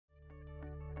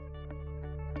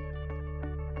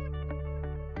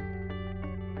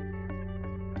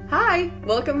Hi!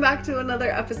 Welcome back to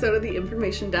another episode of the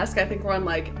Information Desk. I think we're on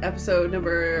like episode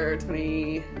number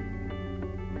 20...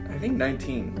 I think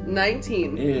 19.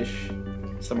 19.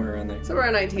 Somewhere around there. Somewhere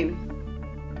around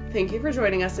 19. Thank you for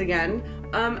joining us again.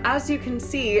 As you can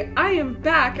see, I am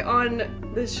back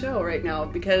on this show right now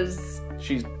because...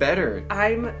 She's better.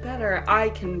 I'm better.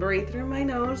 I can breathe through my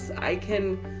nose. I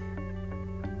can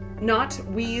not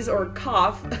wheeze or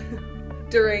cough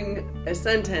during a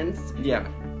sentence. Yeah.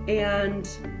 And,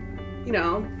 you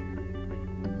know...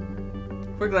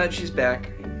 We're glad she's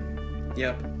back.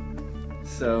 Yep.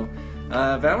 So,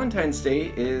 Valentine's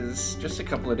Day is just a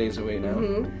couple of days away now.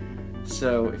 Mm-hmm.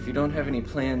 So, if you don't have any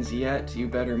plans yet, you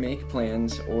better make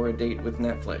plans or a date with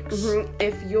Netflix. Mm-hmm.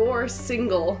 If you're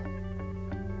single...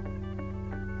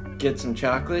 Get some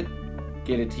chocolate,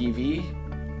 get a TV,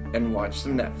 and watch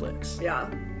some Netflix. Yeah.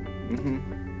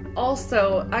 Mm-hmm.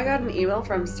 Also, I got an email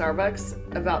from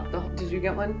Starbucks about the... Did you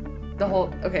get one? The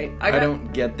whole... Okay, I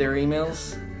don't get their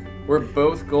emails. We're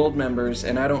both gold members,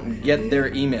 and I don't get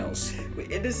their emails.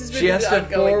 This has been She has to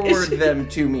forward issue. them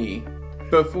to me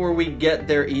before we get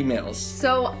their emails.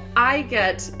 So, I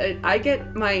get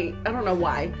my... I don't know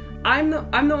why. I'm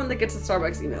the one that gets the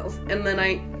Starbucks emails, and then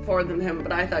I forward them to him,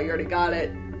 but I thought you already got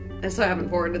it. And so I haven't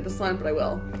forwarded this one, but I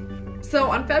will. So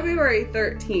on February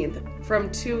 13th,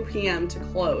 from 2 p.m. to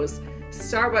close,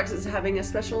 Starbucks is having a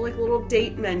special like little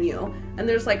date menu. And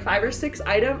there's like 5 or 6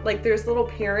 items, like there's little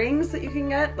pairings that you can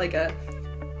get, like a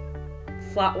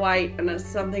flat white and a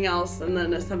something else, and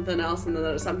then a something else, and then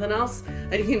a something else.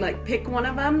 And you can like pick one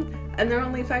of them, and they're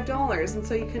only $5. And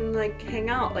so you can like hang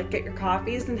out, like get your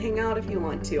coffees and hang out if you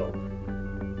want to.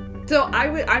 So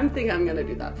I'm thinking I'm gonna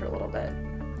do that for a little bit.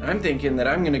 I'm thinking that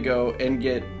I'm gonna go and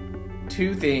get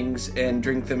 2 things and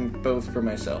drink them both for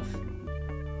myself.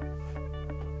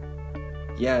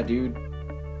 Yeah, dude.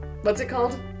 What's it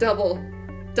called? Double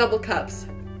cups.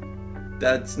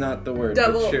 That's not the word,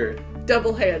 but sure.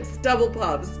 Double hands, double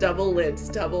pubs, double lids,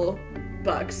 double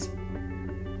bucks.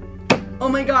 Oh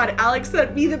my god, Alex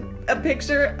sent me a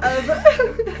picture of...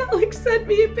 Alex sent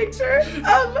me a picture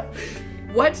of...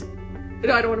 What?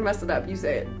 No, I don't want to mess it up. You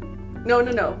say it. No.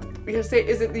 We gotta say,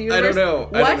 is it the universe? I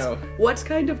don't know. What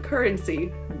kind of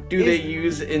currency do they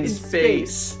use in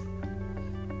space?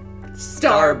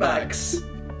 Starbucks.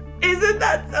 Isn't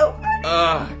that so funny?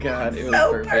 Oh, God, it was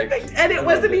so perfect. And it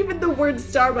wasn't even the word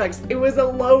Starbucks. It was a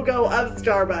logo of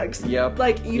Starbucks. Yep.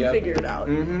 Like, you figured it out.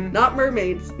 Mm-hmm. Not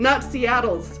mermaids. Not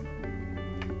Seattle's.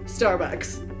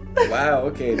 Starbucks. Wow,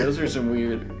 okay, those are some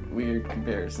weird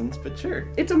comparisons, but sure.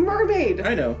 It's a mermaid.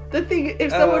 I know. The thing,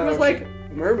 if someone was like,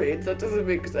 mermaids, that doesn't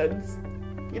make sense.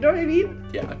 You know what I mean?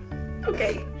 Yeah.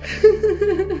 Okay.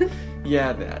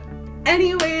 Yeah, that.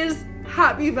 Anyways,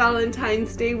 happy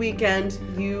Valentine's Day weekend,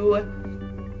 you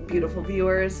beautiful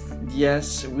viewers.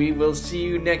 Yes, we will see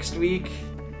you next week,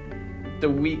 the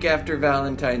week after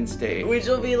Valentine's Day. Which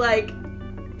will be like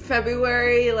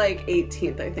February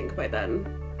 18th, I think, by then.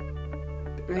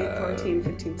 Right? 14,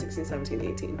 15, 16, 17,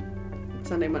 18.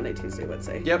 Sunday, Monday, Tuesday,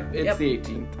 Wednesday. Yep, it's the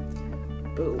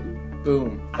 18th. Boom.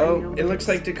 Oh, it looks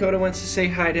like Dakota wants to say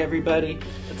hi to everybody.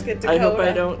 Let's get Dakota. I hope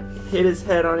I don't hit his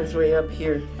head on his way up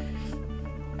here.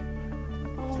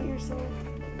 Oh, you're so...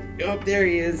 Oh, there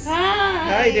he is.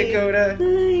 Hi! Hi, Dakota.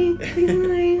 Hi. Say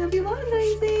hi. Happy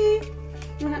Valentine's Day.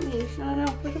 No, not me. No.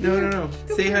 Look at No.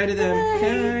 Say hi to them.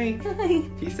 Hi. Hi.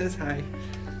 He says hi.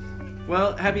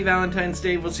 Well, happy Valentine's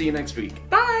Day. We'll see you next week.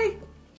 Bye.